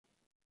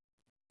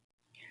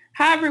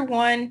Hi,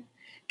 everyone.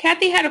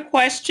 Kathy had a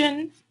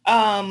question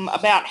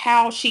about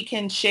how she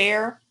can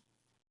share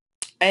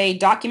a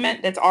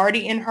document that's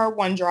already in her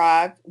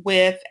OneDrive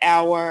with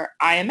our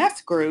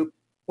IMS group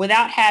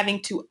without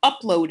having to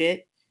upload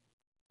it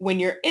when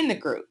you're in the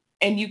group.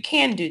 And you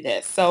can do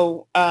this.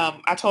 So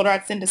I told her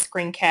I'd send a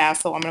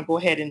screencast, so I'm going to go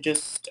ahead and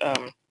just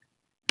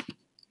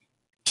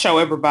show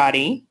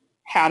everybody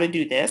how to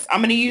do this. I'm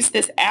going to use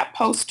this app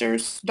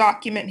posters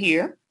document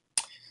here.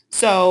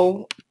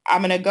 So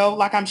I'm going to go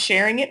like I'm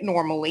sharing it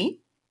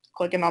normally,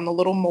 clicking on the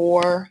little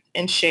more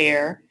and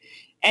share.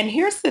 And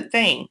here's the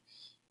thing.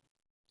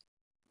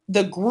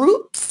 The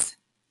groups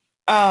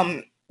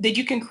that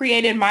you can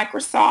create in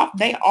Microsoft,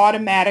 they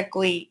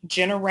automatically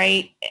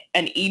generate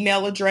an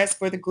email address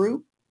for the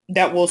group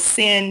that will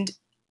send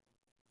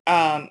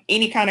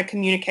any kind of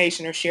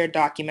communication or shared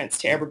documents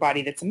to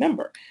everybody that's a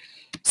member.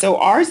 So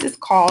ours is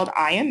called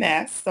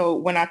IMS. So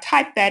when I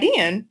type that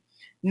in,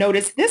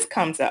 notice this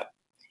comes up.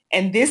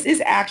 And this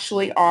is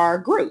actually our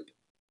group.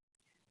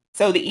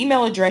 So the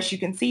email address you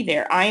can see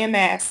there,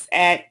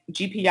 ims@gpisd,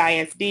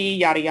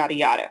 yada, yada,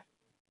 yada.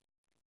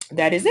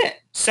 That is it.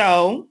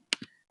 So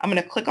I'm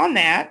going to click on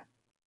that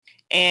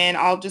and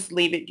I'll just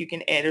leave it. You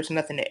can edit. There's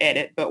nothing to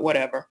edit, but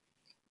whatever.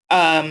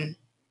 Let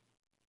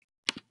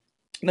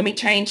me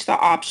change the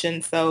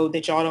option so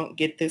that y'all don't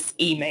get this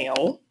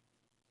email.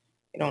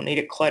 You don't need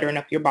it cluttering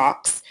up your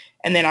box.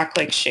 And then I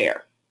click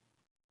share.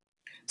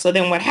 So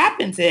then what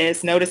happens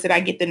is, notice that I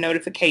get the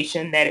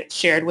notification that it's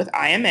shared with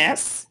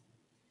IMS.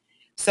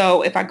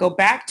 So if I go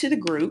back to the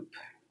group,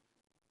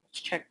 let's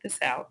check this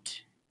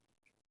out.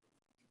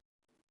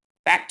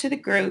 Back to the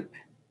group.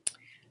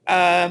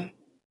 It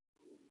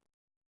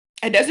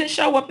doesn't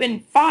show up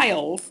in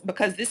files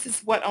because this is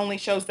what only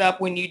shows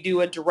up when you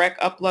do a direct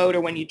upload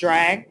or when you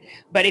drag.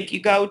 But if you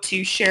go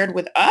to shared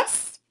with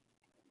us,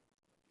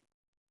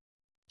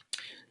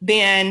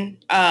 then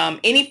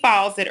any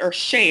files that are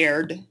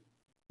shared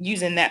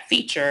using that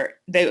feature,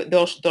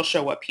 they'll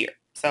show up here.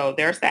 So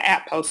there's the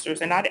app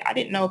posters, and I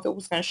didn't know if it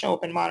was going to show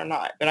up in mine or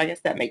not, but I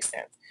guess that makes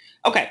sense.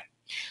 Okay,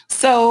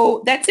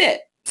 so that's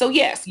it. So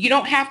yes, you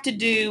don't have to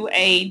do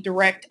a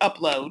direct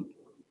upload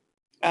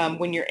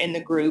when you're in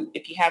the group.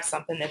 If you have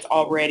something that's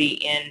already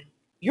in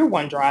your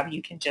OneDrive,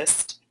 you can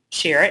just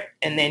share it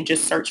and then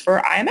just search for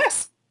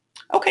IMS.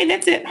 Okay,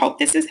 that's it. Hope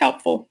this is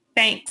helpful.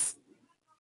 Thanks.